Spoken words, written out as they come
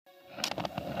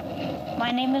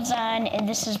My name is Zion, and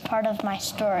this is part of my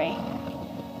story.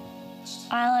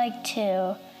 I like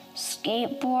to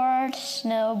skateboard,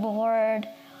 snowboard,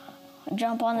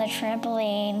 jump on the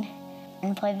trampoline,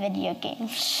 and play video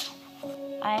games.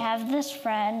 I have this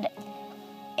friend,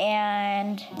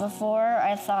 and before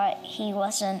I thought he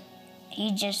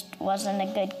just wasn't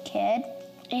a good kid.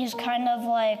 He's kind of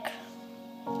like,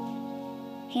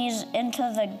 he's into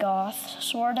the goth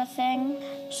sort of thing.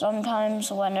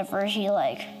 Sometimes whenever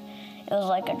it was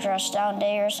like a dress down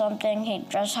day or something, he'd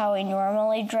dress how he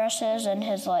normally dresses in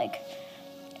his like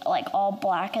all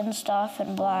black and stuff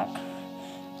and black,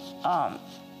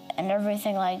 and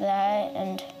everything like that.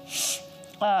 And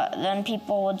then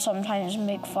people would sometimes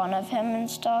make fun of him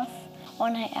and stuff.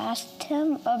 When I asked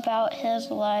him about his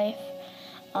life,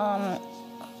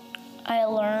 I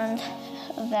learned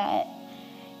that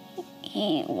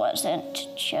he wasn't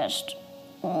just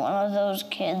one of those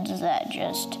kids that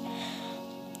just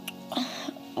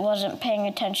wasn't paying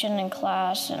attention in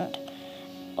class and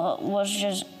was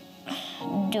just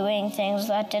doing things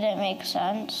that didn't make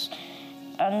sense,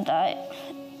 and that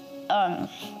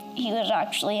he was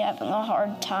actually having a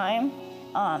hard time.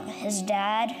 His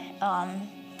dad,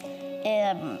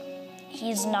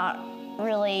 he's not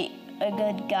really a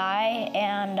good guy,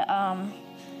 and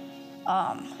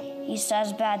he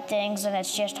says bad things, and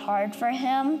it's just hard for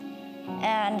him,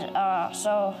 and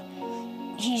so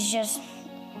he's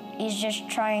just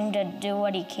trying to do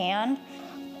what he can.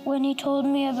 When he told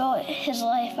me about his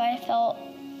life, I felt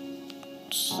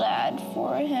sad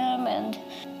for him, and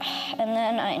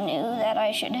then I knew that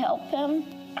I should help him.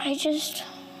 I just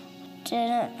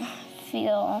didn't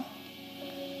feel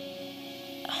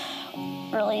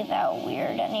really that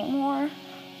weird anymore.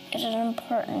 It is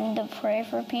important to pray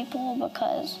for people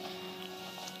because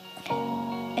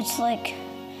it's like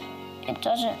it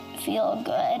doesn't feel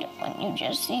good when you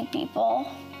just see people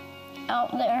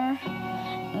out there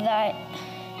that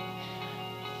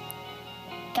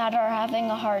are having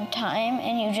a hard time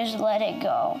and you just let it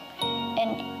go.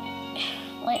 And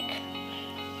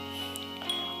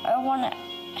I want to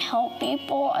help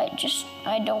people, I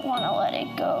don't want to let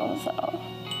it go though,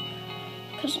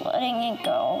 because letting it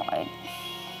go, I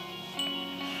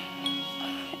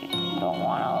don't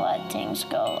want to let things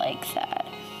go like that.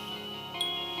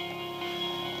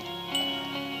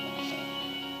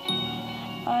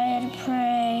 I'd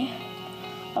pray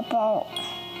about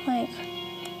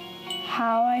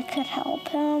how I could help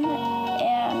him,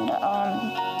 and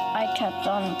I kept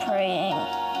on praying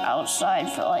outside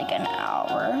for an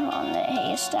hour on the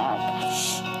haystack.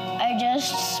 I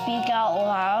just speak out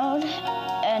loud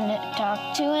and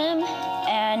talk to him,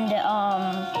 and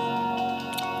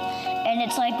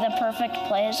it's the perfect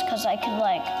place because I could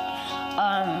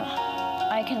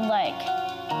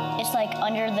it's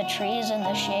under the trees in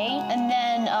the shade, and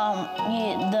then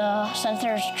since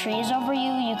there's trees over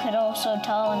you, you could also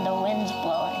tell when the wind's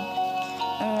blowing.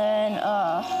 And then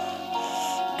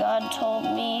God told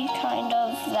me kind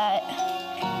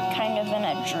of in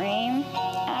a dream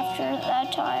after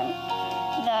that time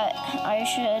that I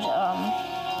should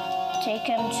take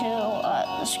him to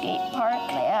the skate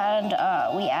park, and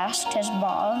we asked his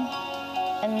mom,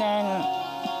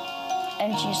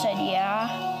 and she said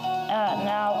yeah.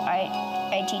 Now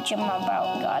I teach him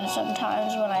about God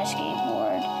sometimes when I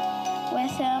skateboard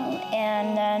with him,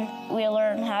 and then we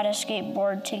learn how to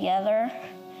skateboard together.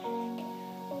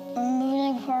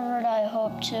 Moving forward, I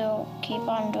hope to keep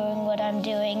on doing what I'm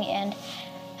doing and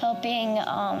helping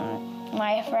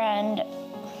my friend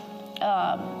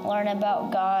learn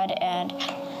about God and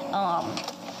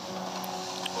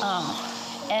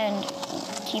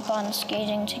keep on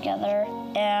skating together,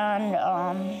 and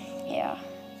yeah.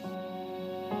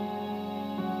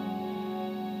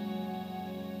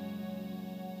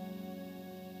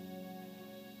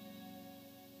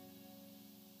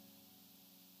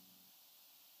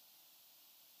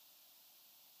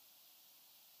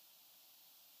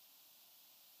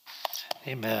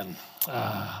 Amen.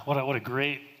 What a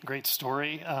great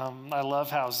story. I love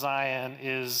how Zion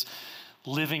is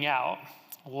living out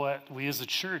what we as a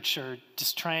church are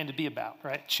just trying to be about,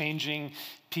 right? Changing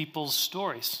people's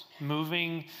stories,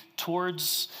 moving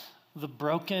towards the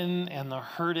broken and the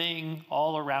hurting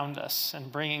all around us,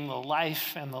 and bringing the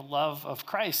life and the love of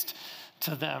Christ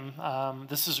to them.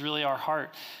 This is really our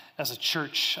heart as a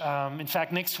church. In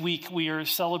fact, next week we are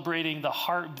celebrating that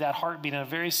heartbeat in a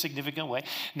very significant way.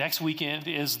 Next weekend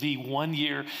is the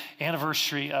 1-year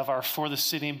anniversary of our For the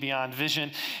City and Beyond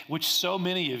vision, which so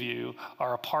many of you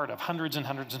are a part of. Hundreds and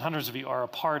hundreds and hundreds of you are a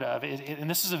part of. And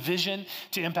this is a vision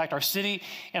to impact our city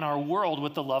and our world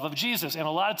with the love of Jesus. And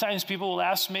a lot of times people will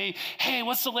ask me, hey,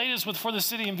 what's the latest with For the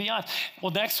City and Beyond?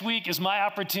 Well, next week is my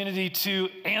opportunity to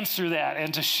answer that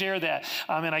and to share that.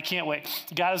 And I can't wait.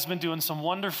 God has been doing some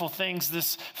wonderful things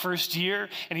this first year,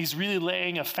 and he's really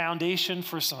laying a foundation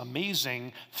for some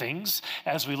amazing things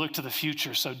as we look to the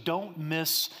future. So don't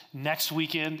miss next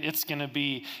weekend. It's gonna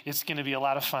be a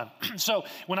lot of fun. So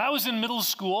when I was in middle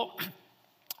school,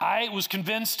 I was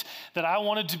convinced that I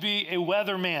wanted to be a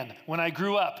weatherman when I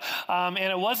grew up. And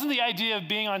it wasn't the idea of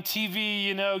being on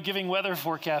TV, giving weather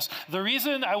forecasts. The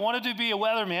reason I wanted to be a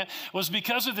weatherman was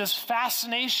because of this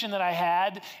fascination that I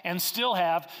had and still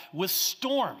have with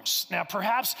storms. Now,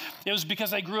 perhaps it was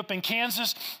because I grew up in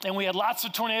Kansas and we had lots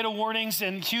of tornado warnings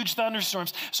and huge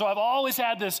thunderstorms. So I've always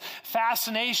had this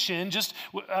fascination just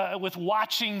with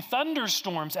watching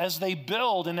thunderstorms as they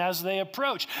build and as they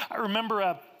approach. I remember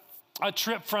a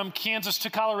trip from Kansas to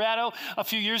Colorado a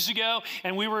few years ago,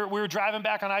 and we were driving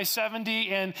back on I-70,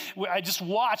 and I just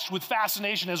watched with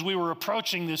fascination as we were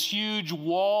approaching this huge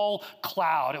wall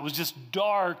cloud. It was just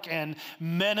dark and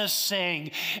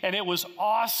menacing, and it was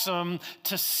awesome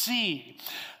to see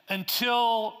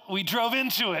until we drove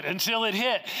into it, until it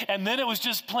hit. And then it was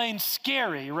just plain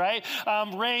scary, right?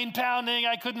 Rain pounding,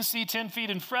 I couldn't see 10 feet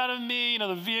in front of me.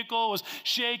 The vehicle was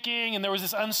shaking, and there was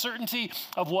this uncertainty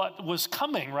of what was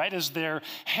coming, right? Is there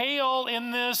hail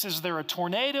in this? Is there a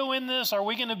tornado in this? Are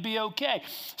we gonna be okay?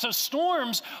 So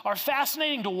storms are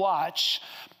fascinating to watch,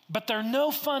 but they're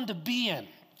no fun to be in.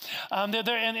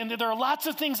 There are lots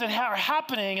of things that are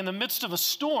happening in the midst of a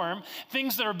storm,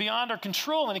 things that are beyond our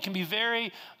control, and it can be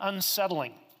very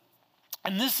unsettling.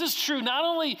 And this is true not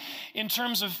only in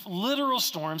terms of literal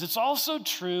storms, it's also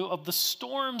true of the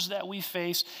storms that we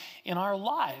face in our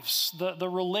lives, the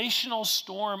relational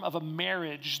storm of a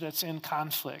marriage that's in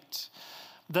conflict,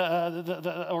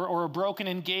 or a broken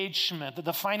engagement,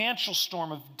 the financial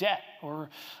storm of debt or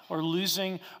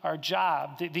losing our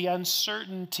job, the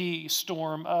uncertainty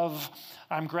storm of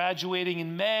I'm graduating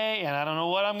in May and I don't know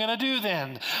what I'm going to do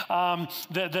then,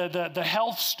 the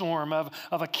health storm of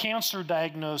a cancer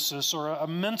diagnosis or a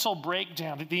mental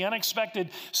breakdown, the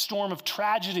unexpected storm of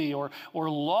tragedy or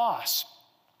loss.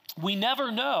 We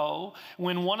never know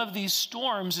when one of these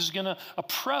storms is going to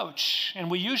approach, and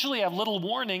we usually have little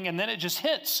warning, and then it just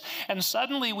hits, and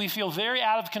suddenly we feel very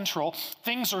out of control.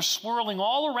 Things are swirling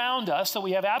all around us that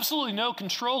we have absolutely no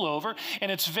control over,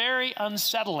 and it's very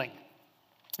unsettling.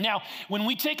 Now, when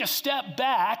we take a step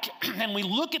back and we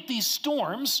look at these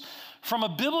storms from a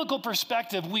biblical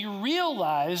perspective, we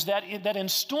realize that in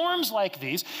storms like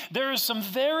these, there are some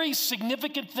very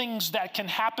significant things that can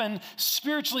happen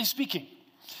spiritually speaking,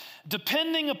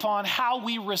 depending upon how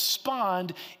we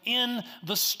respond in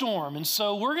the storm. And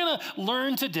so we're going to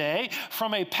learn today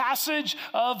from a passage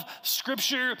of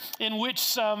Scripture in which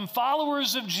some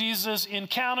followers of Jesus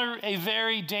encounter a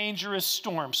very dangerous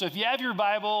storm. So if you have your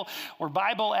Bible or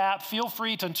Bible app, feel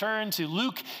free to turn to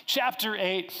Luke chapter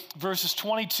 8, verses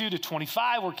 22 to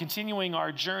 25. We're continuing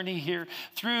our journey here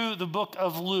through the book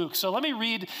of Luke. So let me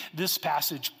read this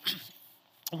passage.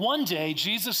 One day,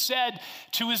 Jesus said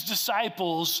to his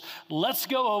disciples, let's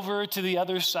go over to the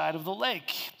other side of the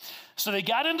lake. So they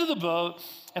got into the boat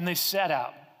and they set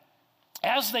out.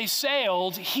 As they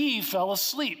sailed, he fell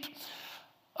asleep.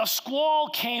 A squall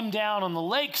came down on the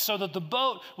lake so that the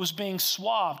boat was being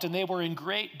swamped and they were in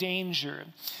great danger.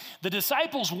 The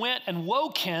disciples went and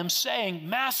woke him saying,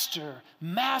 Master,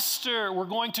 Master, we're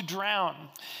going to drown.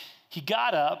 He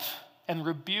got up and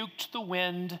rebuked the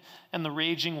wind and the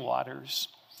raging waters.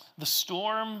 The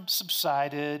storm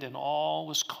subsided and all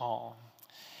was calm.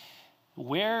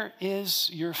 Where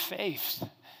is your faith?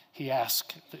 He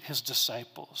asked his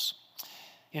disciples.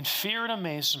 In fear and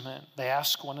amazement, they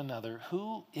asked one another,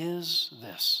 who is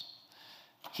this?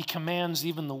 He commands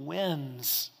even the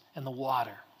winds and the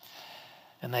water,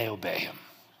 and they obey him.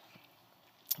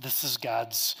 This is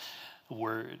God's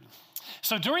word.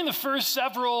 So during the first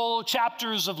several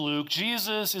chapters of Luke,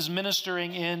 Jesus is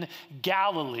ministering in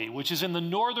Galilee, which is in the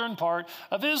northern part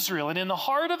of Israel. And in the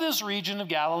heart of this region of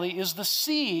Galilee is the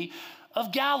Sea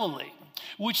of Galilee,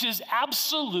 which is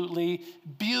absolutely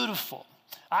beautiful.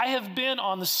 I have been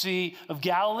on the Sea of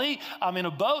Galilee. I'm in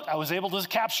a boat. I was able to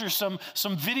capture some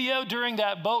video during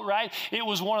that boat ride. It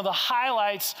was one of the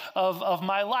highlights of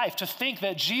my life to think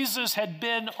that Jesus had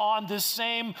been on this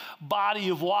same body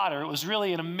of water. It was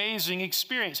really an amazing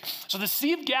experience. So the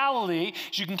Sea of Galilee,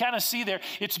 as you can kind of see there,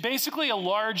 it's basically a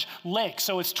large lake.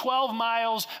 So it's 12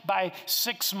 miles by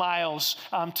 6 miles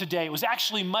today. It was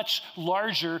actually much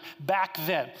larger back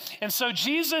then. And so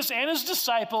Jesus and his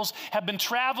disciples have been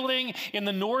traveling in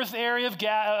the north area of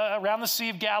around the Sea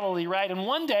of Galilee, right? And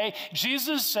one day,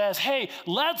 Jesus says, hey,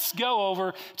 let's go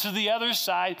over to the other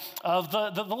side of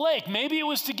the lake. Maybe it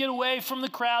was to get away from the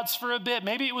crowds for a bit.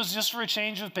 Maybe it was just for a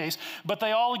change of pace, but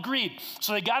they all agreed.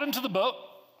 So they got into the boat,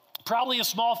 probably a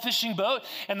small fishing boat,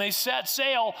 and they set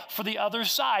sail for the other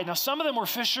side. Now, some of them were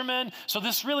fishermen, so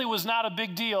this really was not a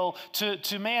big deal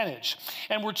to manage.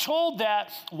 And we're told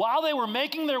that while they were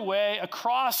making their way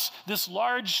across this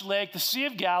large lake, the Sea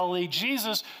of Galilee,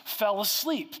 Jesus fell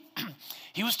asleep.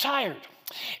 He was tired.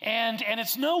 And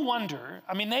it's no wonder.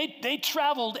 I mean, they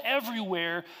traveled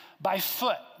everywhere by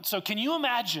foot. So can you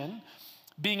imagine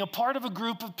being a part of a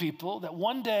group of people that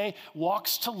one day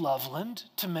walks to Loveland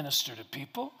to minister to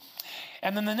people,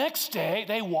 and then the next day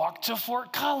they walk to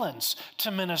Fort Collins to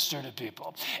minister to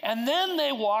people, and then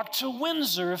they walk to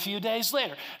Windsor a few days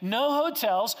later. No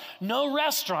hotels, no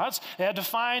restaurants. They had to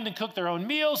find and cook their own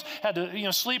meals, had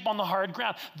to sleep on the hard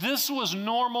ground. This was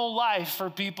normal life for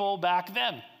people back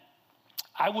then.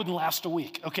 I wouldn't last a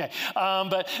week, okay.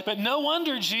 But no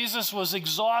wonder Jesus was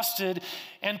exhausted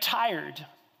and tired.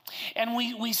 And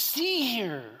we see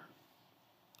here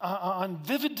on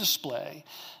vivid display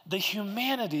the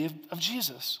humanity of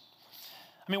Jesus.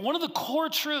 I mean, one of the core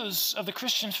truths of the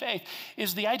Christian faith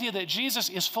is the idea that Jesus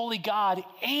is fully God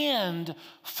and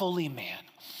fully man.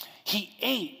 He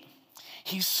ate,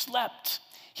 he slept,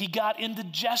 he got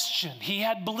indigestion, he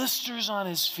had blisters on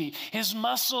his feet, his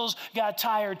muscles got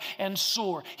tired and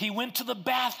sore, he went to the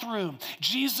bathroom.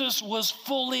 Jesus was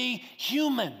fully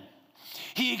human.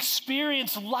 He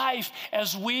experienced life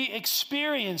as we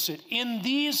experience it in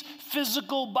these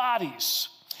physical bodies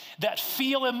that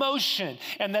feel emotion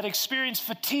and that experience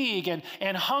fatigue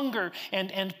and hunger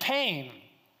and pain.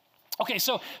 Okay,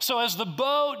 so as the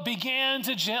boat began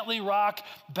to gently rock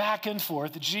back and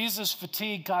forth, Jesus'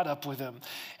 fatigue caught up with him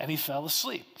and he fell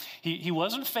asleep. He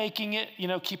wasn't faking it,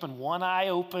 keeping one eye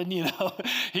open,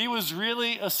 He was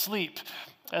really asleep,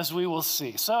 as we will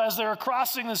see. So as they were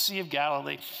crossing the Sea of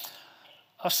Galilee,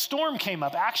 a storm came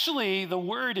up. Actually, the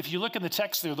word, if you look in the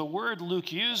text there, the word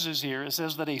Luke uses here, it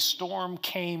says that a storm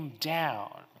came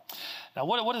down. Now,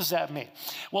 what does that mean?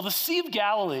 Well, the Sea of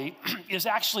Galilee is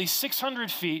actually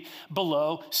 600 feet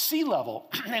below sea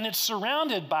level, and it's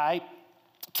surrounded by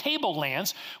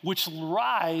tablelands which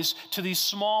rise to these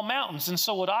small mountains. And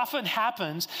so what often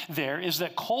happens there is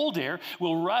that cold air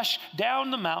will rush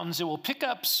down the mountains, it will pick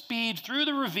up speed through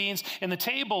the ravines in the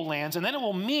tablelands, and then it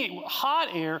will meet hot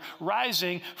air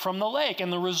rising from the lake.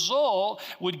 And the result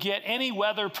would get any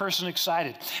weather person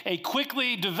excited: a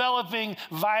quickly developing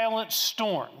violent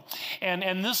storm.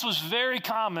 And this was very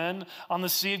common on the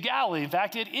Sea of Galilee. In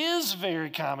fact, it is very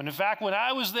common. In fact, when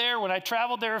I was there, when I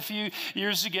traveled there a few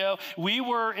years ago, we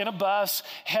were in a bus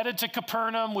headed to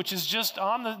Capernaum, which is just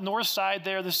on the north side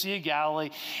there, the Sea of Galilee.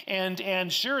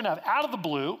 And sure enough, out of the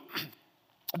blue,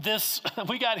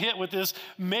 we got hit with this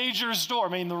major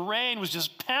storm. I mean, the rain was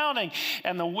just pounding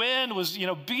and the wind was,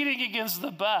 beating against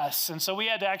the bus. And so we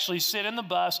had to actually sit in the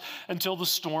bus until the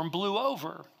storm blew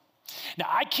over. Now,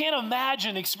 I can't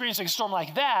imagine experiencing a storm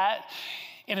like that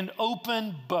in an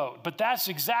open boat, but that's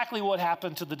exactly what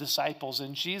happened to the disciples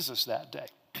and Jesus that day.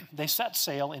 They set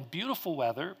sail in beautiful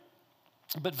weather,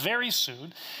 but very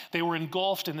soon they were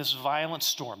engulfed in this violent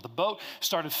storm. The boat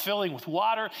started filling with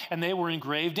water and they were in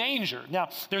grave danger. Now,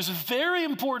 there's a very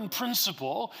important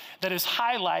principle that is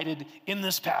highlighted in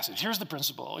this passage. Here's the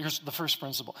principle. Here's the first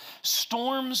principle.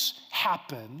 Storms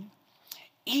happen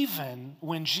even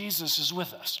when Jesus is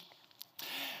with us.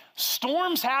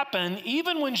 Storms happen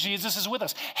even when Jesus is with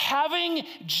us. Having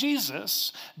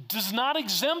Jesus does not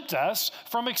exempt us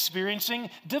from experiencing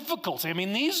difficulty. I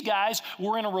mean, these guys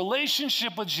were in a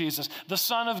relationship with Jesus, the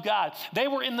Son of God. They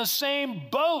were in the same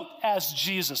boat as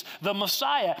Jesus, the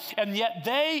Messiah, and yet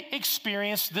they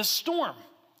experienced this storm.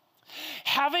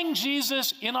 Having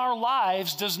Jesus in our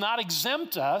lives does not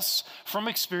exempt us from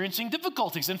experiencing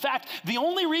difficulties. In fact, the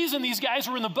only reason these guys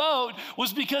were in the boat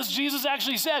was because Jesus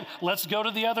actually said, let's go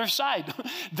to the other side.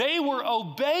 They were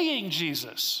obeying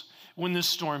Jesus when this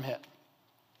storm hit.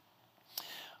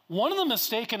 One of the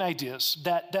mistaken ideas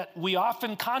that we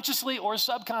often consciously or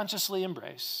subconsciously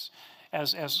embrace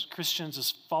as Christians,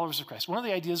 as followers of Christ, one of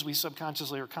the ideas we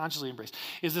subconsciously or consciously embrace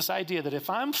is this idea that if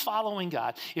I'm following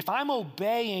God, if I'm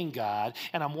obeying God,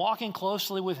 and I'm walking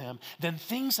closely with him, then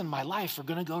things in my life are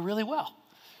going to go really well,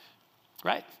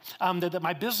 right? That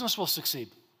my business will succeed,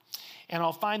 and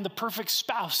I'll find the perfect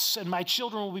spouse, and my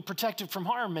children will be protected from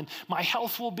harm, and my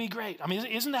health will be great. I mean,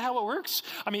 isn't that how it works?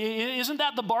 I mean, isn't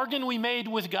that the bargain we made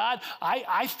with God?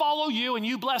 I follow you, and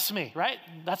you bless me, right?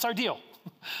 That's our deal.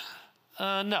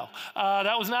 No,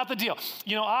 that was not the deal.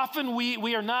 You know, often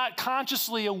we are not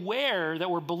consciously aware that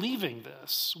we're believing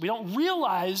this. We don't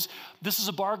realize this is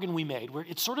a bargain we made.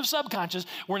 It's sort of subconscious.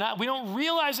 We don't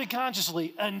realize it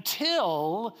consciously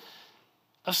until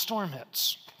a storm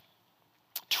hits.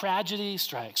 Tragedy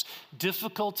strikes,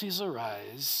 difficulties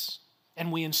arise,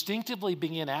 and we instinctively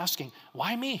begin asking,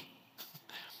 why me?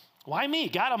 Why me?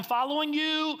 God, I'm following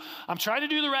you. I'm trying to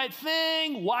do the right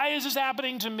thing. Why is this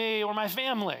happening to me or my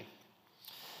family?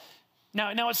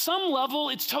 Now, at some level,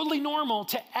 it's totally normal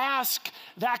to ask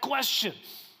that question.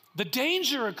 The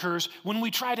danger occurs when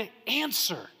we try to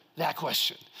answer that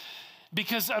question,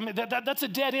 because that's a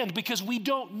dead end, because we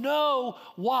don't know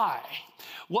why.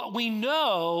 What we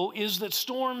know is that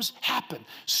storms happen.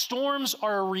 Storms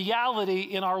are a reality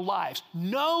in our lives.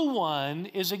 No one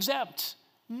is exempt.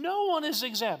 No one is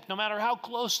exempt, no matter how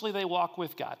closely they walk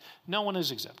with God. No one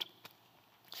is exempt.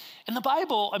 And the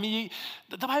Bible,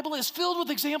 the Bible is filled with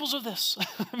examples of this.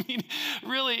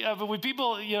 Really, when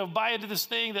people, buy into this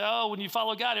thing that, when you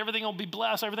follow God, everything will be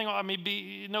blessed, everything will,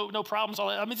 be no problems. All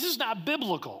that. This is not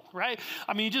biblical, right?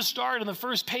 You just start in the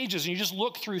first pages and you just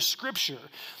look through Scripture,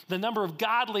 the number of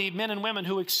godly men and women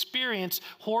who experience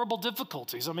horrible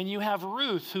difficulties. You have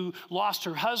Ruth, who lost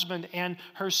her husband and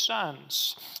her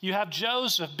sons. You have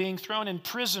Joseph being thrown in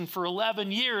prison for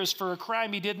 11 years for a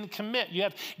crime he didn't commit. You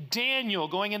have Daniel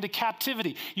going into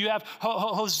captivity. You have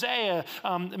Hosea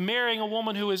marrying a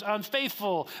woman who is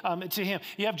unfaithful to him.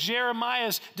 You have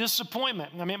Jeremiah's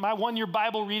disappointment. My one-year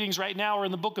Bible readings right now are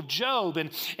in the book of Job,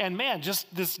 and man,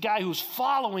 just this guy who's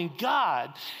following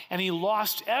God, and he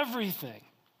lost everything.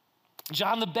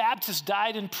 John the Baptist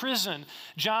died in prison.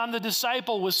 John the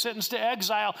disciple was sentenced to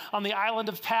exile on the island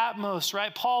of Patmos,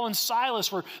 right? Paul and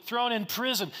Silas were thrown in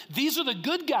prison. These are the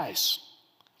good guys,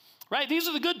 right? These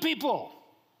are the good people.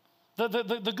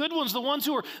 The good ones, the ones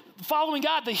who are following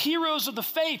God, the heroes of the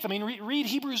faith. Read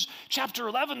Hebrews chapter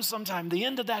 11 sometime, the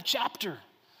end of that chapter,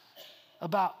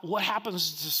 about what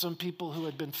happens to some people who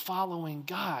had been following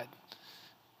God.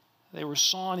 They were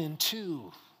sawn in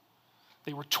two.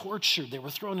 They were tortured. They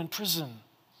were thrown in prison.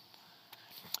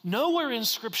 Nowhere in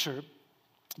Scripture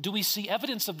do we see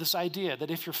evidence of this idea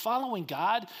that if you're following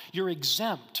God, you're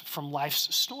exempt from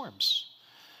life's storms.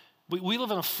 We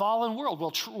live in a fallen world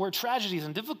where tragedies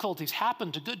and difficulties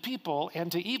happen to good people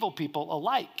and to evil people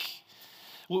alike,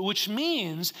 which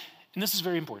means, and this is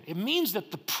very important, it means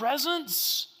that the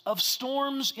presence of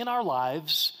storms in our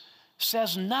lives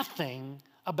says nothing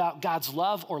about God's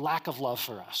love or lack of love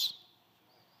for us.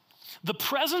 The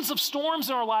presence of storms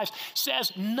in our lives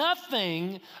says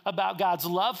nothing about God's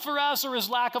love for us or his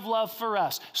lack of love for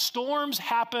us. Storms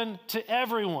happen to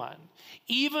everyone,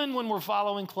 even when we're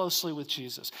following closely with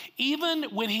Jesus, even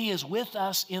when he is with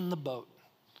us in the boat.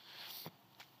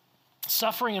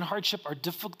 Suffering and hardship are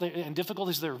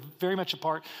difficulties that are very much a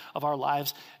part of our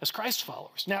lives as Christ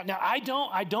followers. Now I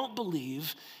don't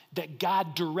believe that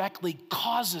God directly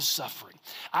causes suffering.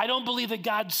 I don't believe that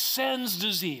God sends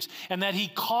disease and that he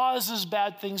causes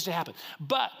bad things to happen.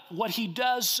 But what he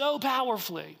does so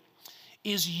powerfully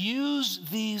is use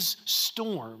these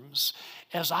storms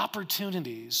as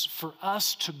opportunities for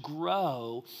us to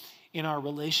grow in our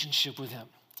relationship with him,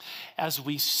 as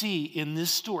we see in this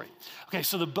story. Okay,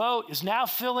 so the boat is now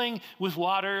filling with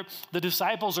water. The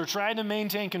disciples are trying to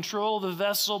maintain control of the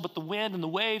vessel, but the wind and the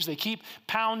waves, they keep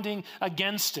pounding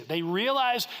against it. They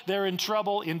realize they're in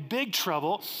trouble, in big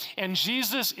trouble, and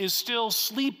Jesus is still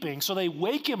sleeping. So they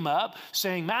wake him up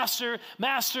saying, Master,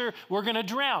 we're going to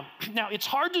drown. Now, it's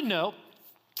hard to know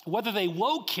whether they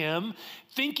woke him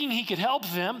thinking he could help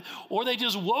them, or they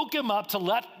just woke him up to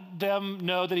let them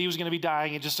know that he was going to be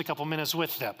dying in just a couple minutes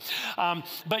with them.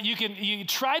 But you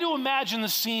try to imagine the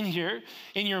scene here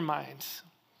in your mind.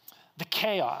 The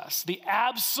chaos, the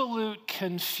absolute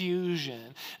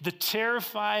confusion, the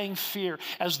terrifying fear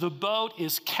as the boat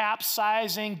is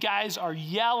capsizing. Guys are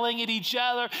yelling at each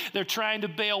other. They're trying to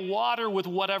bail water with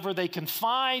whatever they can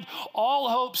find. All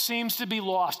hope seems to be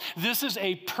lost. This is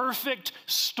a perfect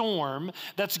storm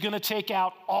that's going to take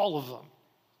out all of them.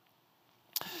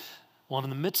 Well, in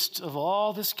the midst of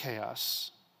all this chaos,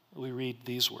 we read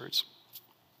these words.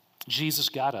 Jesus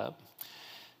got up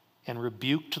and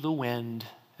rebuked the wind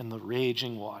and the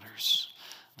raging waters.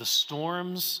 The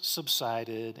storms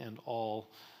subsided and all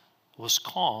was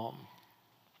calm.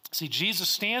 See, Jesus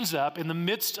stands up in the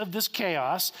midst of this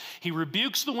chaos. He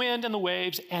rebukes the wind and the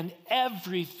waves, and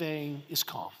everything is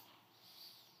calm.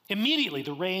 Immediately,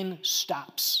 the rain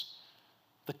stops.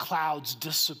 The clouds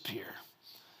disappear.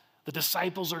 The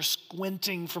disciples are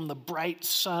squinting from the bright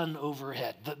sun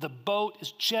overhead. The boat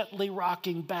is gently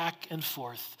rocking back and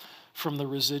forth from the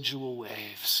residual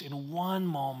waves. In one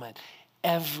moment,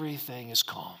 everything is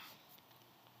calm.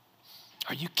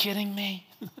 Are you kidding me?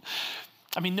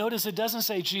 I mean, notice it doesn't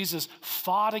say Jesus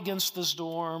fought against the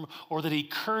storm or that he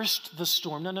cursed the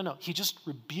storm. No. He just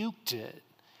rebuked it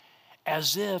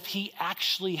as if he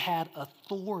actually had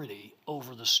authority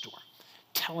over the storm,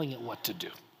 telling it what to do.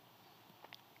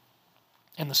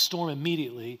 And the storm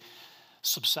immediately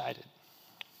subsided.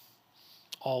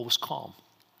 All was calm.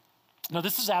 Now,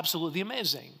 this is absolutely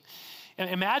amazing. And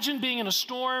imagine being in a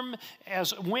storm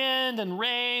as wind and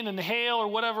rain and hail or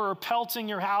whatever are pelting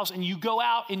your house, and you go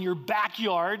out in your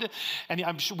backyard, and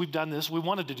I'm sure we've done this. We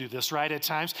wanted to do this, right, at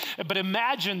times. But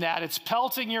imagine that. It's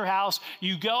pelting your house.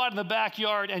 You go out in the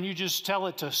backyard, and you just tell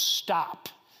it to stop,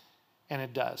 and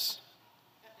it does.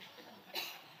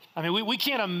 I mean, we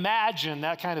can't imagine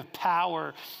that kind of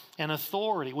power and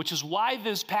authority, which is why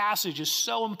this passage is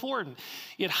so important.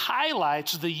 It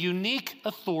highlights the unique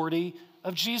authority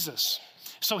of Jesus.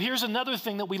 So here's another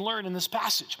thing that we learn in this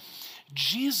passage.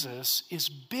 Jesus is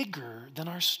bigger than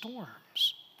our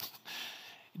storms.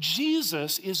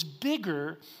 Jesus is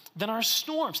bigger than our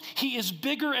storms. He is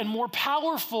bigger and more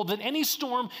powerful than any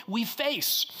storm we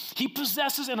face. He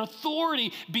possesses an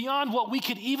authority beyond what we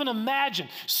could even imagine,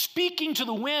 speaking to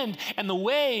the wind and the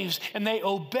waves, and they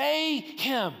obey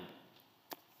him.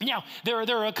 Now, there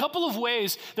are a couple of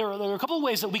ways. There are a couple of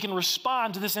ways that we can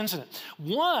respond to this incident.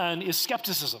 One is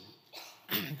skepticism.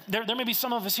 There may be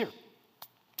some of us here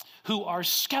who are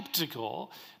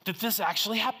skeptical that this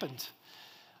actually happened.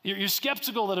 You're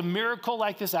skeptical that a miracle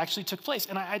like this actually took place.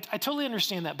 And I totally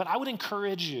understand that, but I would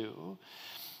encourage you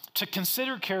to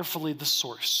consider carefully the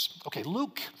source. Okay,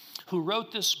 Luke, who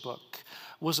wrote this book,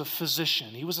 was a physician.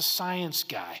 He was a science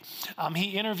guy.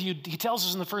 He tells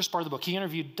us in the first part of the book, he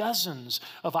interviewed dozens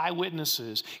of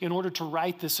eyewitnesses in order to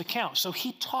write this account. So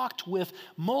he talked with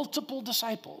multiple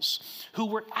disciples who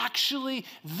were actually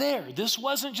there. This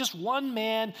wasn't just one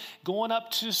man going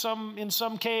up to in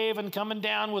some cave and coming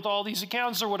down with all these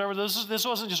accounts or whatever. This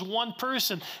wasn't just one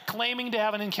person claiming to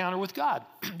have an encounter with God.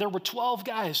 There were 12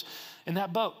 guys in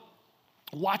that boat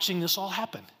watching this all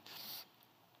happen.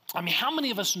 I mean, how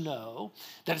many of us know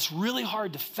that it's really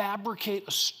hard to fabricate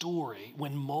a story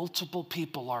when multiple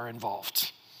people are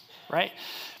involved, right?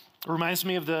 It reminds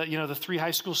me of the 3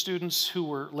 high school students who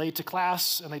were late to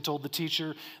class, and they told the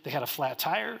teacher they had a flat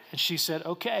tire, and she said,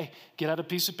 okay, get out a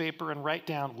piece of paper and write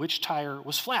down which tire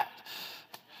was flat.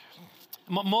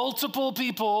 Multiple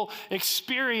people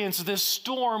experienced this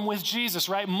storm with Jesus,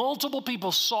 right? Multiple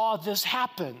people saw this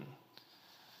happen.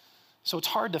 So it's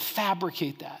hard to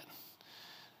fabricate that.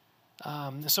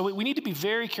 So we need to be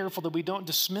very careful that we don't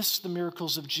dismiss the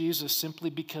miracles of Jesus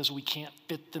simply because we can't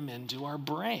fit them into our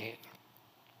brain.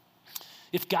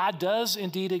 If God does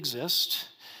indeed exist,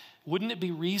 wouldn't it be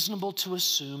reasonable to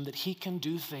assume that he can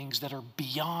do things that are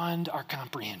beyond our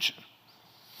comprehension?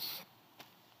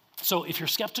 So if you're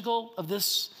skeptical of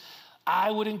this,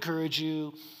 I would encourage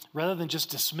you, rather than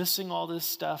just dismissing all this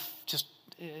stuff, just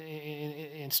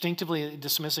instinctively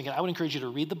dismissing it, I would encourage you to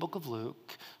read the book of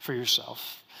Luke for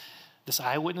yourself, this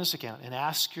eyewitness account, and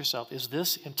ask yourself, is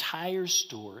this entire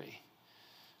story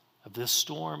of this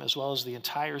storm, as well as the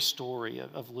entire story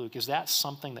of Luke, is that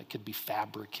something that could be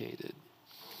fabricated?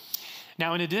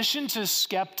 Now, in addition to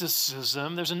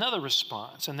skepticism, there's another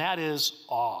response, and that is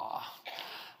awe.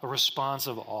 A response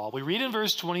of awe. We read in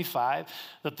verse 25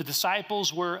 that the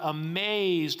disciples were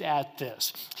amazed at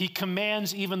this. He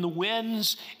commands even the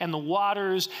winds and the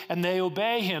waters, and they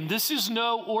obey him. This is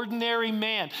no ordinary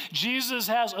man. Jesus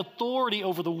has authority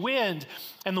over the wind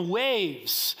and the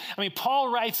waves. I mean,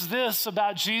 Paul writes this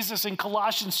about Jesus in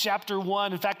Colossians chapter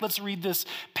 1. In fact, let's read this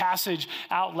passage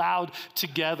out loud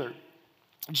together.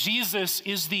 Jesus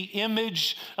is the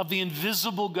image of the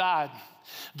invisible God,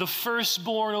 the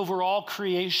firstborn over all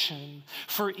creation.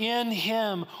 For in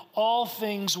him all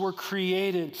things were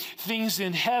created, things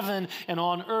in heaven and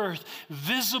on earth,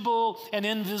 visible and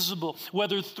invisible,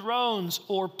 whether thrones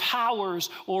or powers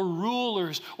or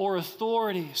rulers or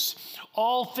authorities.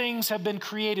 All things have been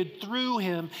created through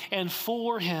him and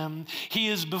for him. He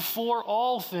is before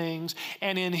all things,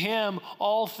 and in him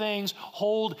all things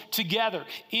hold together.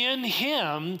 In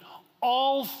him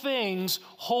all things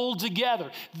hold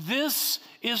together. This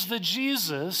is the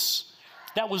Jesus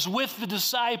that was with the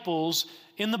disciples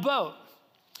in the boat.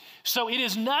 So it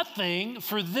is nothing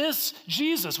for this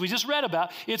Jesus we just read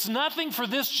about. It's nothing for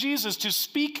this Jesus to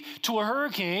speak to a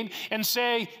hurricane and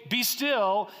say, be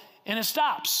still, and it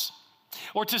stops.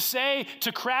 Or to say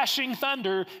to crashing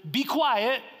thunder, be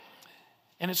quiet,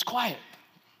 and it's quiet.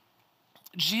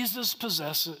 Jesus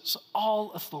possesses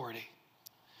all authority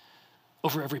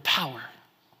over every power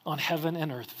on heaven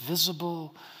and earth,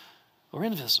 visible or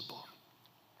invisible,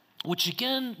 which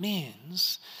again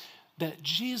means that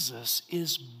Jesus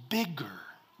is bigger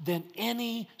than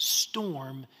any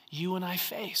storm you and I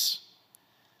face.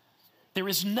 There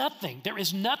is nothing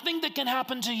that can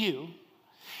happen to you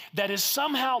that is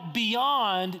somehow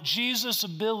beyond Jesus'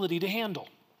 ability to handle.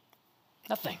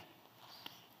 Nothing.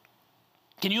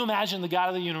 Can you imagine the God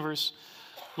of the universe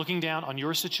looking down on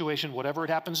your situation, whatever it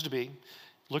happens to be,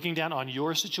 looking down on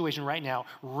your situation right now,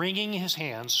 wringing his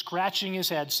hands, scratching his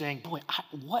head, saying, boy,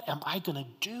 what am I going to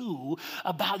do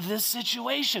about this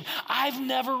situation? I've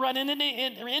never run into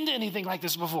anything like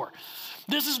this before.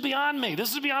 This is beyond me.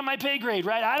 This is beyond my pay grade,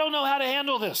 right? I don't know how to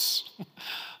handle this.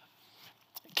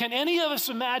 Can any of us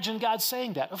imagine God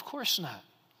saying that? Of course not.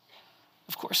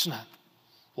 Of course not.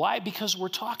 Why? Because we're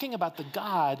talking about the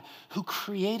God who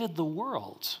created the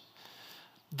world,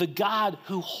 the God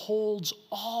who holds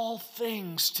all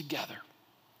things together.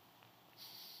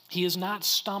 He is not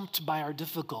stumped by our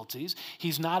difficulties.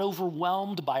 He's not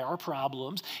overwhelmed by our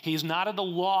problems. He's not at a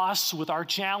loss with our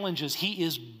challenges. He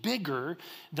is bigger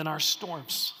than our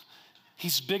storms.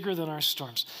 He's bigger than our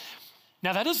storms.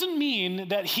 Now, that doesn't mean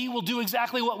that he will do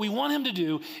exactly what we want him to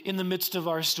do in the midst of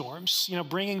our storms,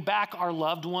 bringing back our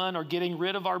loved one or getting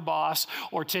rid of our boss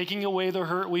or taking away the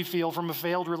hurt we feel from a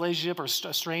failed relationship or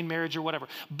a strained marriage or whatever.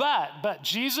 But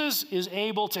Jesus is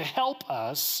able to help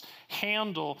us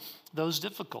handle those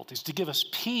difficulties, to give us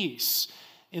peace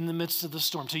in the midst of the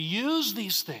storm, to use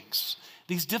these things,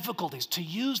 these difficulties, to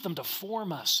use them to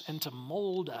form us and to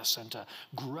mold us and to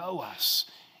grow us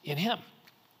in him.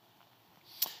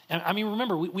 And I mean,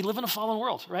 remember, we live in a fallen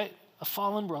world, right? A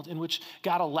fallen world in which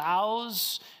God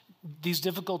allows these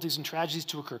difficulties and tragedies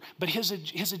to occur. But his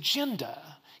agenda,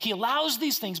 he allows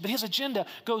these things, but his agenda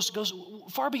goes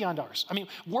far beyond ours. I mean,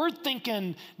 we're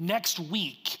thinking next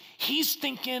week. He's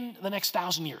thinking the next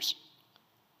 1,000 years,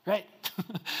 right?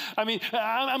 I mean,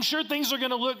 I'm sure things are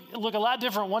going to look a lot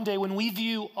different one day when we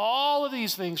view all of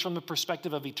these things from the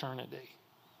perspective of eternity.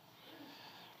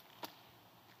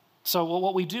 So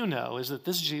what we do know is that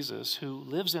this Jesus who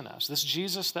lives in us, this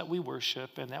Jesus that we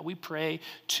worship and that we pray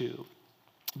to,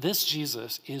 this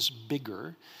Jesus is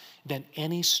bigger than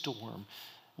any storm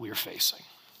we are facing.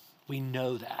 We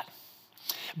know that.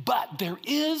 But there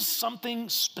is something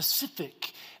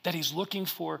specific that he's looking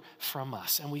for from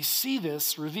us. And we see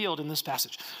this revealed in this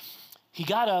passage. He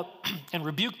got up and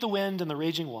rebuked the wind and the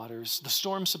raging waters. The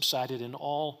storm subsided and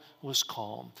all was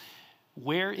calm.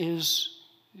 Where is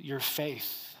your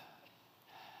faith?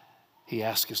 He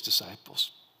asked his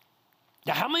disciples.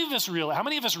 Now, how many of us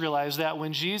realize that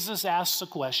when Jesus asks a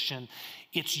question,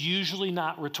 it's usually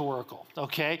not rhetorical,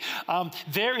 okay?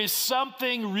 There is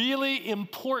something really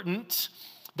important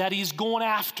that he's going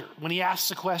after when he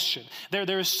asks a question.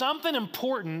 There is something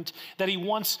important that he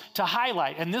wants to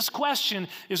highlight, and this question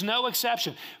is no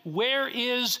exception. Where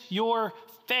is your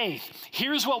faith?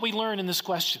 Here's what we learn in this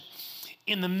question.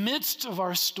 In the midst of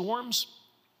our storms,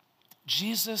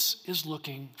 Jesus is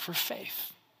looking for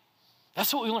faith.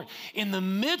 That's what we learn. In the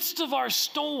midst of our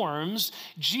storms,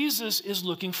 Jesus is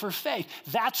looking for faith.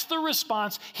 That's the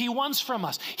response he wants from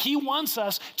us. He wants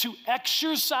us to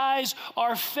exercise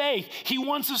our faith. He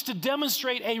wants us to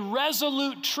demonstrate a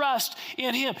resolute trust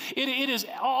in him. It's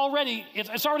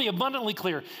already abundantly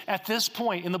clear at this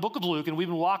point in the book of Luke, and we've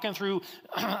been walking through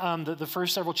the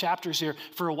first several chapters here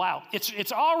for a while.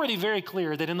 It's already very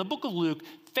clear that in the book of Luke,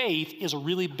 faith is a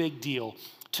really big deal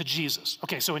to Jesus.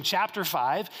 Okay, so in chapter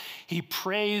 5, he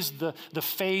praised the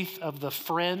faith of the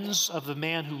friends of the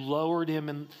man who lowered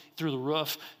him through the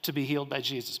roof to be healed by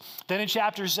Jesus. Then in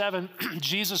chapter 7,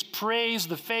 Jesus praised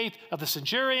the faith of the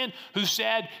centurion who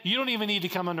said, you don't even need to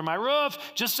come under my roof.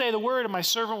 Just say the word and my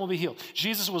servant will be healed.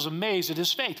 Jesus was amazed at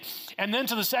his faith. And then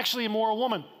to the sexually immoral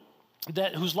woman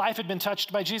whose life had been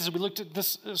touched by Jesus. We looked at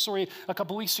this story a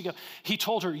couple weeks ago. He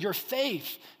told her, your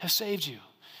faith has saved you.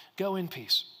 Go in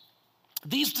peace.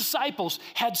 These disciples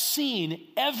had seen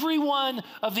every one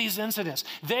of these incidents.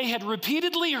 They had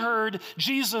repeatedly heard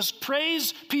Jesus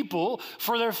praise people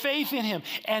for their faith in him.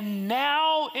 And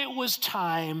now it was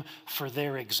time for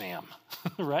their exam,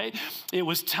 right? It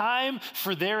was time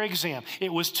for their exam.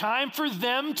 It was time for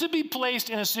them to be placed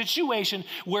in a situation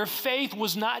where faith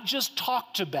was not just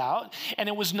talked about and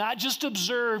it was not just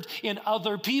observed in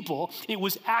other people. It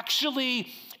was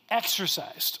actually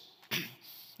exercised.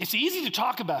 It's easy to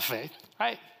talk about faith,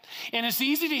 right? And it's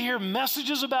easy to hear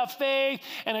messages about faith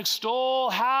and extol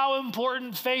how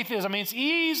important faith is. I mean, it's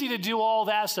easy to do all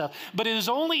that stuff, but it is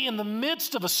only in the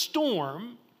midst of a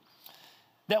storm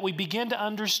that we begin to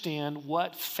understand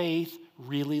what faith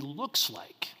really looks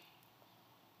like.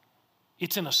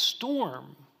 It's in a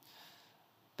storm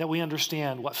that we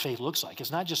understand what faith looks like.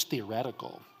 It's not just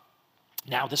theoretical.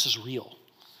 Now, this is real.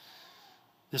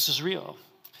 This is real.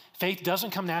 Faith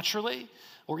doesn't come naturally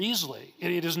or easily.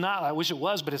 It is not, I wish it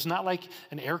was, but it's not like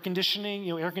an air conditioning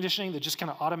that just kind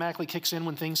of automatically kicks in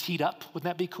when things heat up. Wouldn't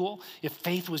that be cool? If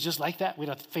faith was just like that, we'd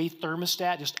have a faith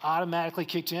thermostat just automatically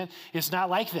kicked in. It's not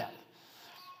like that.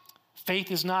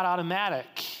 Faith is not automatic.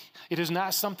 It is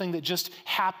not something that just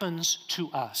happens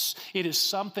to us. It is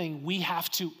something we have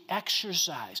to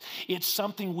exercise. It's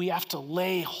something we have to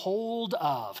lay hold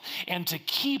of and to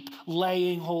keep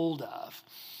laying hold of.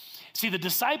 See, the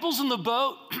disciples in the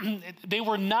boat, they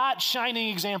were not shining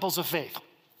examples of faith.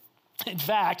 In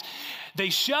fact, they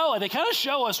kind of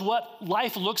show us what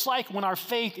life looks like when our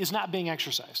faith is not being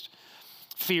exercised.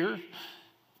 Fear,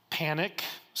 panic,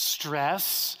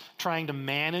 stress, trying to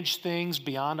manage things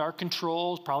beyond our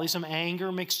control, probably some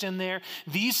anger mixed in there.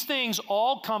 These things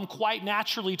all come quite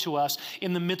naturally to us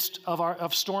in the midst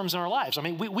of storms in our lives. I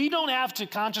mean, we don't have to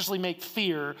consciously make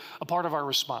fear a part of our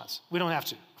response. We don't have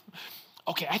to.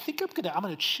 Okay, I think I'm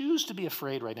gonna choose to be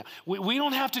afraid right now. We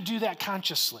don't have to do that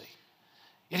consciously.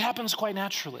 It happens quite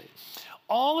naturally.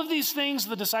 All of these things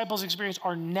the disciples experience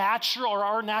are natural, or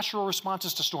our natural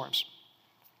responses to storms.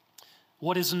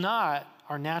 What is not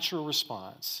our natural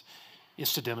response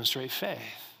is to demonstrate faith,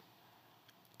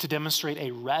 to demonstrate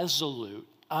a resolute,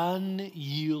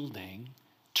 unyielding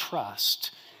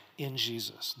trust in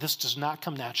Jesus. This does not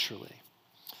come naturally.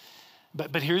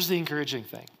 But here's the encouraging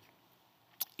thing.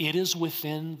 It is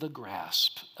within the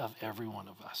grasp of every one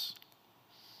of us.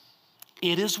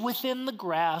 It is within the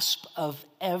grasp of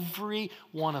every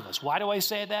one of us. Why do I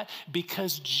say that?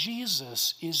 Because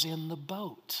Jesus is in the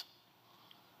boat.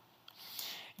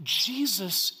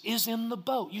 Jesus is in the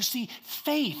boat. You see,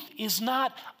 faith is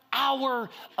not our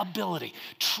ability,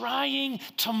 trying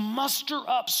to muster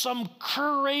up some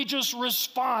courageous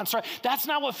response, right? That's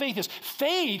not what faith is.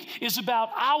 Faith is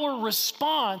about our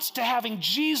response to having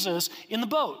Jesus in the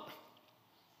boat.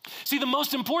 See, the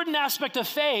most important aspect of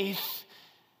faith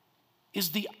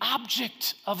is the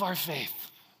object of our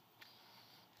faith.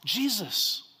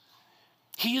 Jesus.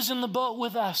 He is in the boat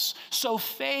with us. So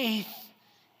faith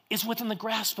is within the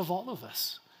grasp of all of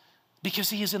us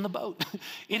because he is in the boat.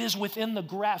 It is within the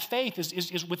faith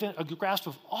is within a grasp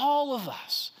of all of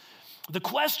us. The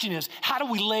question is, how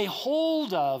do we lay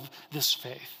hold of this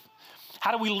faith?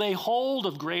 How do we lay hold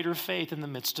of greater faith in the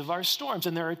midst of our storms?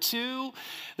 And there are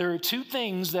two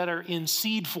things that are in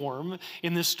seed form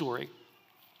in this story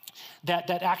that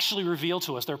actually reveal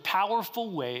to us. They're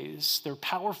powerful ways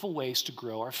to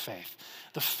grow our faith.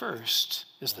 The first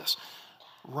is this: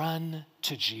 run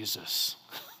to Jesus.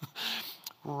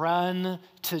 Run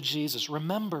to Jesus.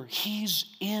 Remember, he's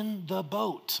in the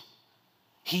boat.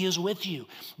 He is with you.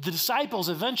 The disciples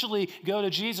eventually go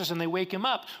to Jesus and they wake him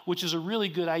up, which is a really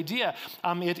good idea.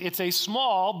 It's a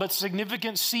small but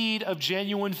significant seed of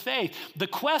genuine faith. The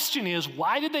question is,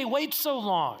 why did they wait so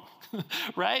long?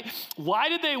 Right? Why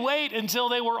did they wait until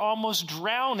they were almost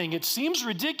drowning? It seems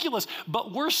ridiculous,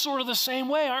 but we're sort of the same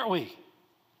way, aren't we?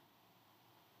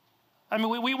 I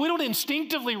mean, we don't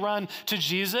instinctively run to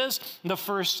Jesus the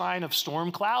first sign of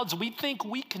storm clouds. We think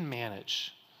we can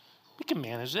manage. We can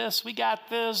manage this. We got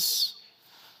this.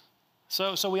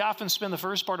 So we often spend the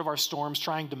first part of our storms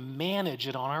trying to manage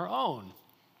it on our own.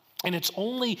 And it's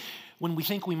only when we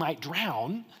think we might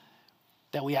drown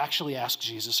that we actually ask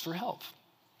Jesus for help.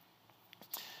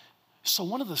 So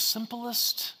one of the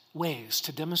simplest ways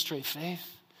to demonstrate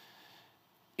faith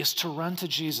is to run to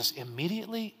Jesus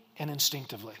immediately and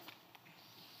instinctively.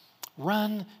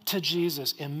 Run to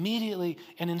Jesus immediately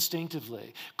and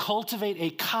instinctively. Cultivate a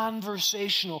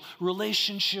conversational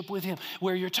relationship with him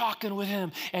where you're talking with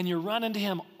him and you're running to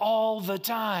him all the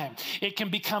time. It can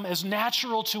become as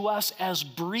natural to us as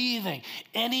breathing.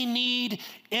 Any need,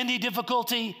 any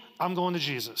difficulty, I'm going to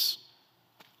Jesus.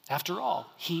 After all,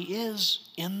 he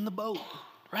is in the boat,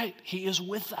 right? He is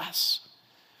with us.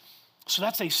 So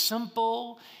that's a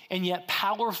simple and yet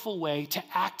powerful way to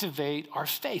activate our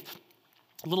faith.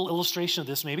 A little illustration of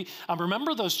this maybe.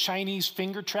 Remember those Chinese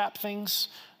finger trap things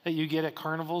that you get at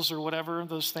carnivals or whatever,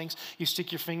 those things? You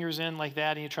stick your fingers in like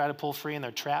that and you try to pull free and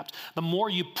they're trapped. The more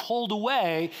you pulled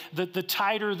away, the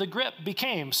tighter the grip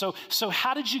became. So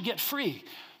how did you get free?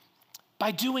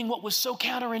 By doing what was so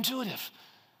counterintuitive.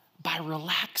 By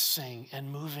relaxing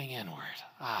and moving inward.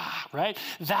 Right?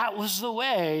 That was the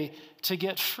way to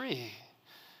get free.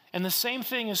 And the same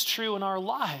thing is true in our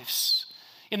lives.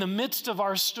 In the midst of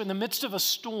a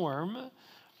storm,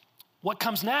 what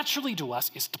comes naturally to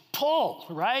us is to pull,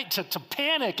 right? To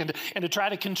panic and to try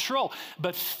to control.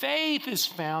 But faith is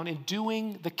found in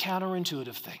doing the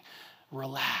counterintuitive thing.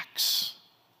 Relax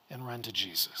and run to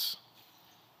Jesus.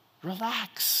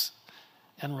 Relax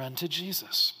and run to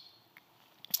Jesus.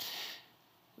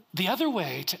 The other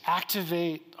way to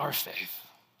activate our faith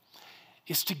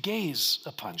is to gaze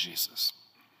upon Jesus.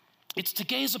 It's to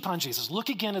gaze upon Jesus. Look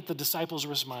again at the disciples'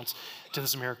 response to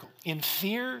this miracle. In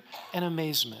fear and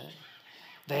amazement,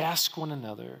 they ask one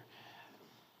another,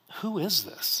 "Who is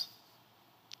this?"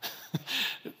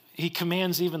 He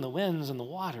commands even the winds and the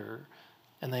water,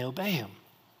 and they obey him.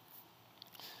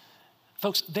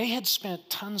 Folks, they had spent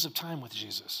tons of time with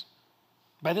Jesus.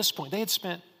 By this point, they had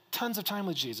spent tons of time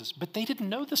with Jesus, but they didn't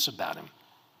know this about him.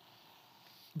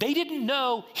 They didn't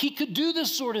know he could do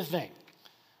this sort of thing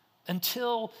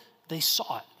until they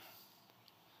saw it.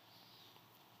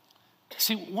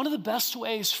 See, one of the best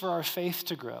ways for our faith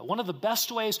to grow, one of the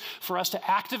best ways for us to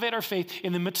activate our faith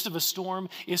in the midst of a storm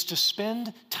is to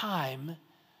spend time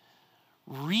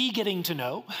getting to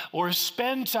know or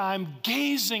spend time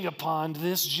gazing upon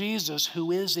this Jesus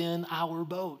who is in our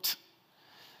boat.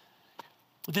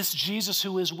 This Jesus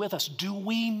who is with us. Do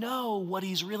we know what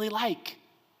he's really like?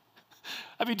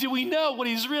 Do we know what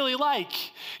he's really like?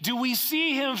 Do we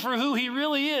see him for who he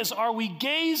really is? Are we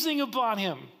gazing upon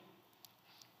him?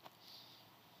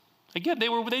 Again,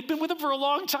 they'd been with him for a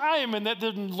long time and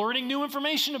they're learning new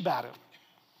information about him.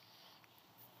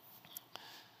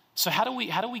 So how do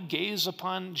we gaze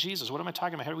upon Jesus? What am I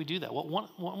talking about? How do we do that? Well,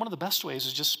 one of the best ways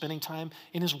is just spending time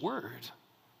in his word,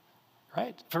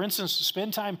 right? For instance,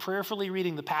 spend time prayerfully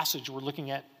reading the passage we're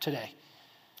looking at today.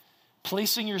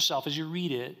 Placing yourself as you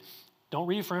read it. Don't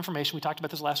read it for information. We talked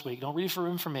about this last week. Don't read it for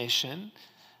information.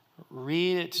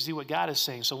 Read it to see what God is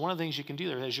saying. So one of the things you can do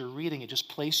there as you're reading it, just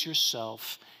place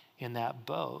yourself in that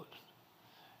boat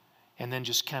and then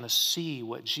just kind of see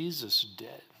what Jesus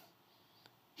did.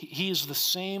 He is the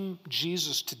same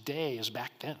Jesus today as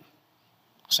back then.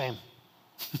 Same.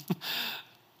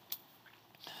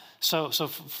 So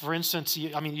for instance, you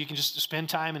can just spend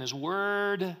time in his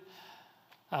word.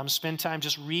 Spend time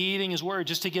just reading his word,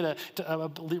 just to get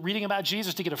reading about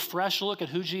Jesus, to get a fresh look at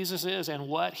who Jesus is and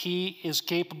what he is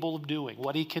capable of doing,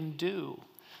 what he can do.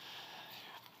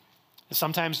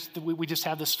 Sometimes we just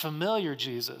have this familiar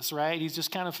Jesus, right? He's just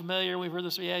kind of familiar. We've heard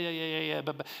this, yeah.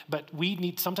 But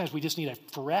sometimes we just need a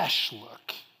fresh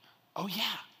look. Oh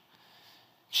yeah,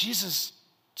 Jesus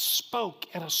spoke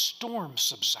and a storm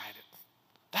subsided.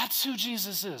 That's who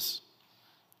Jesus is,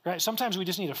 right? Sometimes we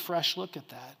just need a fresh look at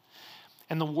that.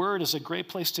 And the word is a great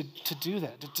place to do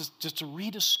that, just to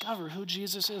rediscover who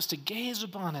Jesus is, to gaze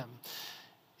upon him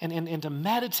and to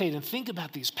meditate and think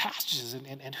about these passages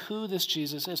and who this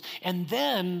Jesus is. And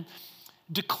then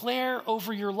declare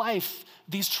over your life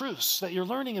these truths that you're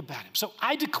learning about him. So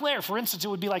I declare, for instance, it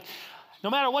would be like, no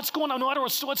matter what's going on, no matter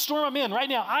what storm I'm in right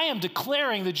now, I am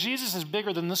declaring that Jesus is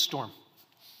bigger than this storm.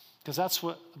 Because that's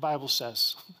what the Bible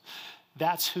says.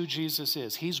 That's who Jesus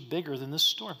is. He's bigger than this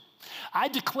storm. I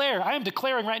am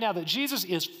declaring right now that Jesus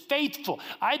is faithful.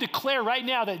 I declare right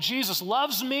now that Jesus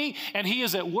loves me and he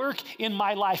is at work in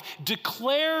my life.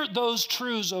 Declare those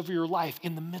truths over your life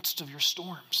in the midst of your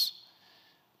storms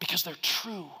because they're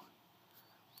true.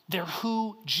 They're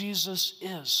who Jesus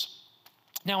is.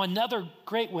 Now, another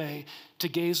great way to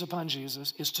gaze upon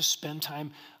Jesus is to spend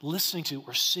time listening to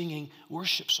or singing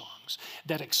worship songs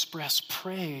that express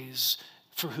praise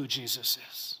for who Jesus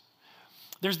is.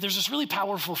 There's this really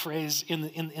powerful phrase in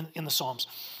the Psalms.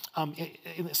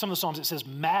 In some of the Psalms it says,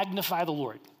 magnify the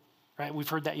Lord, right? We've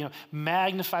heard that,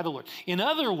 magnify the Lord. In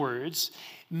other words,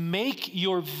 make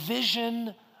your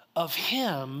vision of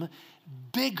him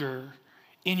bigger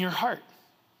in your heart.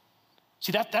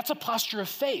 See, that's a posture of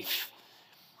faith.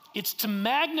 It's to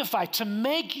magnify, to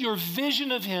make your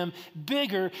vision of him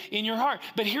bigger in your heart.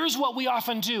 But here's what we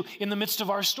often do in the midst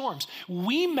of our storms.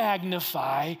 We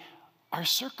magnify our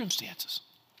circumstances.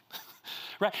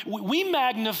 right? We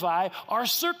magnify our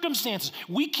circumstances.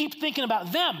 We keep thinking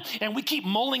about them, and we keep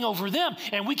mulling over them,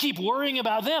 and we keep worrying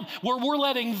about them. We're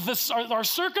letting our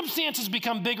circumstances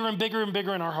become bigger and bigger and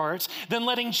bigger in our hearts than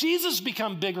letting Jesus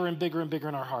become bigger and bigger and bigger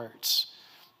in our hearts.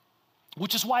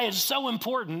 Which is why it's so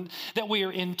important that we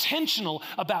are intentional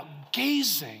about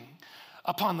gazing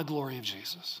upon the glory of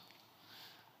Jesus,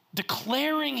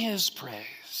 declaring his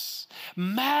praise,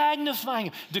 magnifying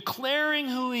him, declaring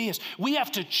who he is. We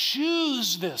have to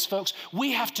choose this, folks.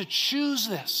 We have to choose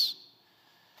this.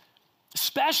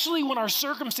 Especially when our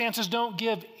circumstances don't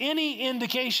give any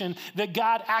indication that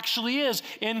God actually is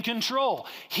in control.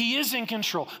 He is in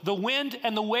control. The wind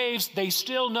and the waves, they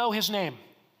still know his name.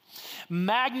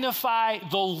 Magnify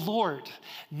the Lord,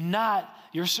 not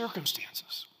your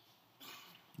circumstances.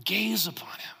 Gaze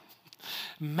upon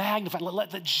him. Magnify.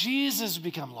 Let Jesus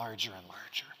become larger and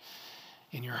larger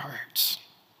in your hearts.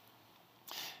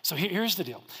 So here's the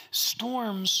deal.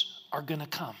 Storms are going to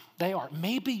come. They are.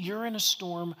 Maybe you're in a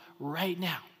storm right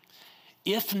now.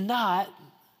 If not,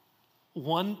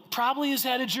 one probably is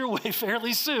headed your way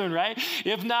fairly soon, right?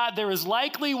 If not, there is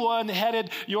likely one headed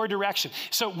your direction.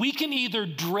 So we can either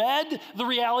dread the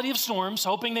reality of storms,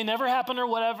 hoping they never happen or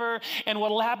whatever, and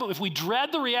what will happen if we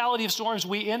dread the reality of storms,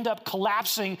 we end up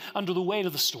collapsing under the weight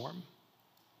of the storm.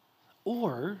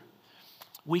 Or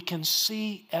we can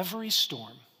see every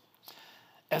storm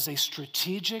as a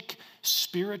strategic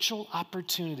spiritual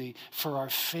opportunity for our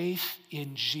faith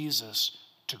in Jesus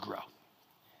to grow.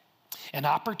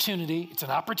 It's an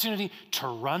opportunity to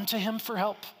run to him for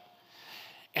help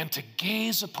and to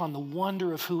gaze upon the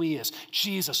wonder of who he is.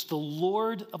 Jesus, the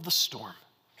Lord of the storm,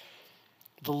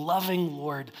 the loving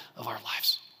Lord of our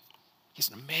lives. He's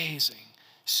an amazing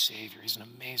Savior. He's an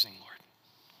amazing Lord.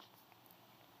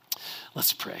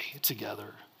 Let's pray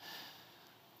together.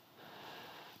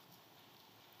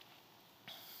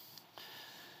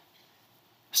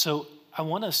 So I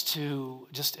want us to,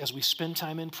 just as we spend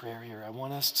time in prayer here, I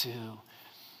want us to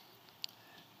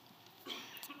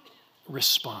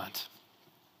respond.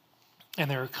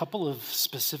 And there are a couple of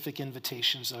specific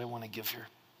invitations that I want to give here.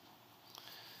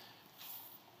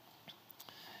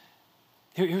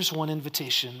 Here's one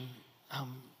invitation.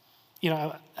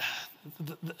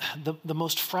 The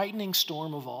most frightening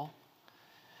storm of all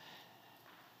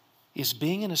is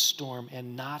being in a storm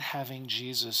and not having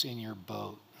Jesus in your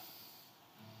boat.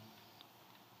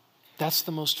 That's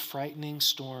the most frightening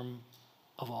storm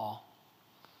of all.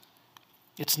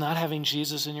 It's not having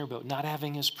Jesus in your boat, not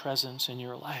having his presence in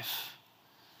your life.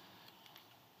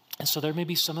 And so there may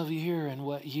be some of you here, and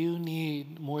what you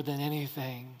need more than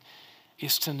anything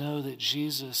is to know that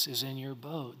Jesus is in your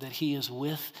boat, that he is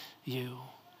with you.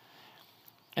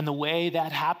 And the way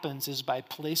that happens is by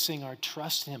placing our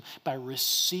trust in him, by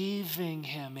receiving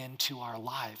him into our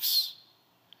lives.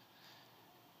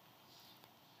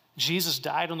 Jesus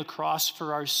died on the cross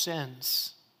for our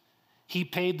sins. He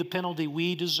paid the penalty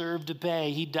we deserve to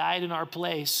pay. He died in our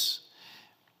place.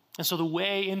 And so the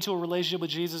way into a relationship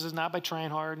with Jesus is not by trying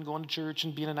hard and going to church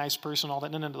and being a nice person, all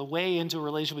that. No. The way into a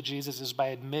relationship with Jesus is by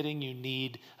admitting you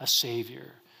need a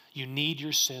Savior. You need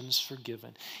your sins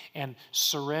forgiven. And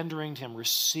surrendering to him,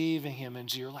 receiving him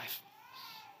into your life.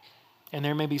 And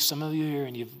there may be some of you here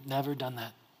and you've never done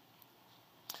that.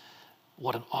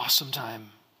 What an awesome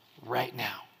time right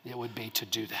now it would be to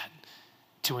do that,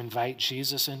 to invite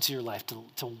Jesus into your life,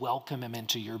 to welcome him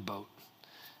into your boat.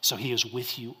 So he is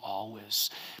with you always.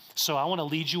 So I want to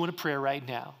lead you in a prayer right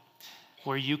now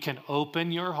where you can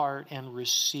open your heart and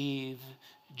receive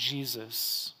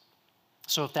Jesus.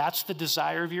 So if that's the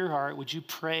desire of your heart, would you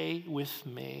pray with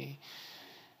me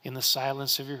in the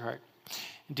silence of your heart?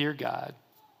 Dear God,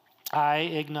 I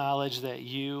acknowledge that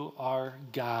you are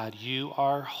God. You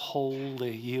are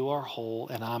holy. You are whole,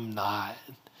 and I'm not.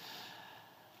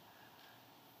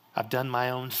 I've done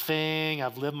my own thing.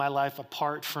 I've lived my life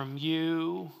apart from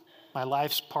you.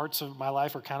 Parts of my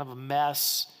life are kind of a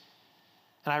mess.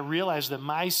 And I realize that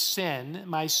my sin,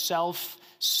 my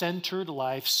self-centered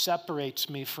life separates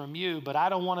me from you, but I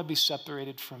don't want to be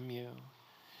separated from you.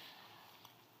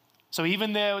 So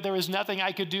even though there was nothing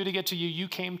I could do to get to you, you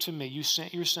came to me. You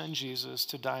sent your son Jesus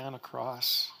to die on a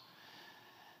cross.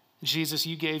 Jesus,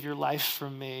 you gave your life for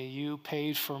me. You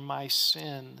paid for my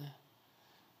sin.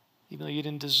 Even though you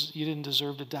didn't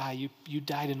deserve to die, you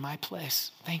died in my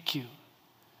place. Thank you.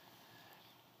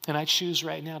 And I choose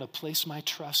right now to place my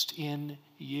trust in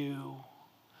you.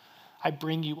 I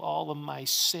bring you all of my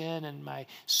sin and my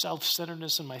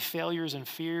self-centeredness and my failures and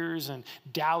fears and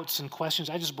doubts and questions.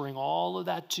 I just bring all of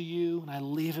that to you and I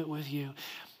leave it with you.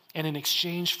 And in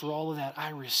exchange for all of that,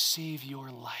 I receive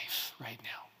your life right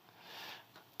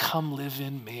now. come live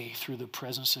in me through the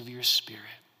presence of your Spirit.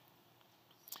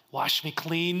 Wash me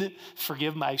clean,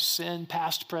 forgive my sin,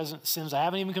 past, present sins I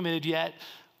haven't even committed yet,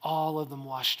 all of them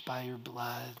washed by your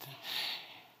blood,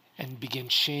 and begin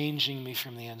changing me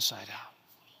from the inside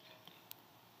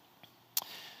out.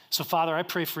 So, Father, I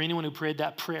pray for anyone who prayed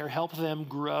that prayer, help them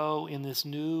grow in this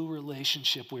new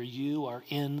relationship where you are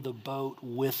in the boat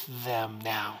with them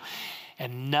now,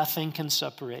 and nothing can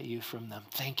separate you from them.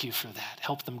 Thank you for that.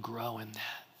 Help them grow in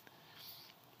that.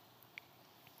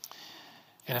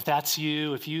 And if that's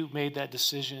you, if you made that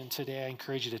decision today, I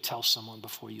encourage you to tell someone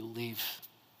before you leave.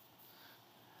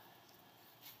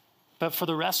 But for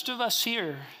the rest of us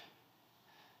here,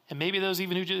 and maybe those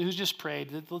even who just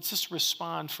prayed, let's just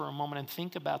respond for a moment and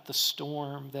think about the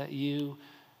storm that you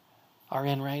are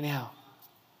in right now.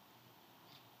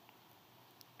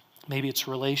 Maybe it's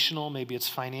relational, maybe it's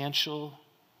financial.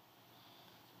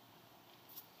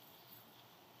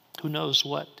 Who knows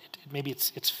what? Maybe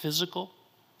it's physical.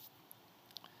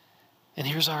 And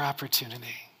here's our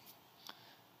opportunity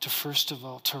to, first of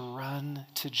all, to run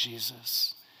to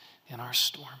Jesus in our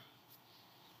storm.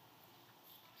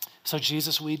 So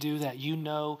Jesus, we do that. You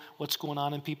know what's going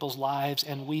on in people's lives,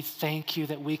 and we thank you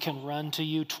that we can run to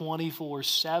you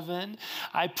 24/7.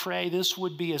 I pray this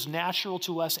would be as natural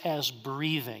to us as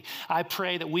breathing. I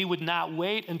pray that we would not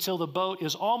wait until the boat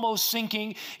is almost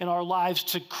sinking in our lives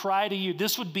to cry to you.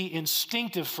 This would be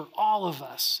instinctive for all of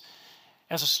us.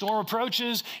 As a storm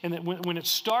approaches and that when it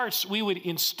starts, we would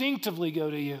instinctively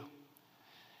go to you.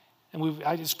 And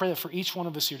I just pray that for each one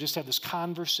of us here, just have this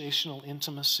conversational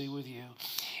intimacy with you.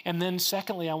 And then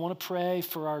secondly, I want to pray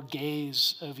for our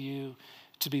gaze of you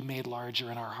to be made larger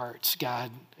in our hearts.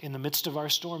 God, in the midst of our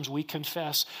storms, we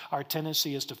confess our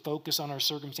tendency is to focus on our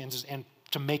circumstances and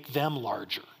to make them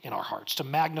larger in our hearts, to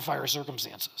magnify our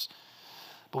circumstances.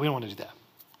 But we don't want to do that.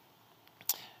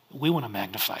 We want to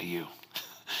magnify you.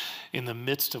 In the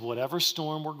midst of whatever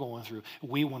storm we're going through,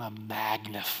 we want to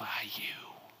magnify you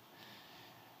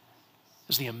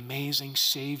as the amazing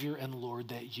Savior and Lord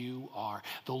that you are,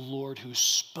 the Lord who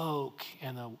spoke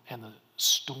and the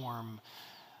storm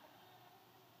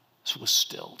was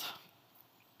stilled.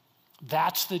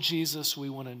 That's the Jesus we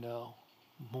want to know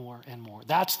more and more.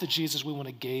 That's the Jesus we want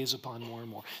to gaze upon more and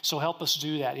more. So help us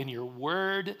do that in your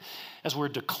word as we're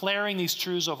declaring these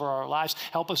truths over our lives.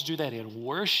 Help us do that in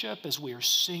worship as we are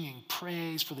singing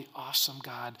praise for the awesome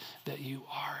God that you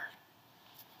are.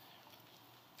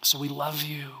 So we love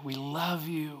you. We love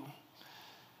you.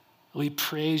 We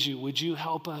praise you. Would you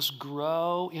help us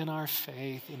grow in our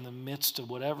faith in the midst of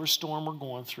whatever storm we're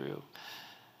going through?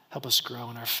 Help us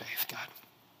grow in our faith, God.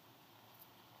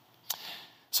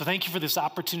 So thank you for this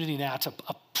opportunity now to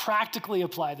practically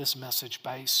apply this message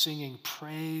by singing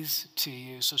praise to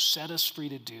you. So set us free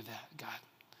to do that, God.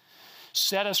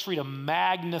 Set us free to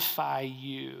magnify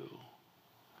you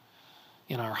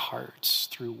in our hearts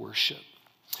through worship.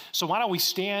 So why don't we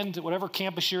stand, whatever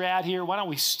campus you're at here, why don't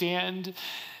we stand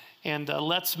and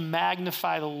let's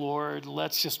magnify the Lord.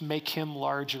 Let's just make him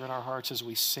larger in our hearts as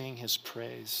we sing his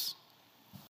praise.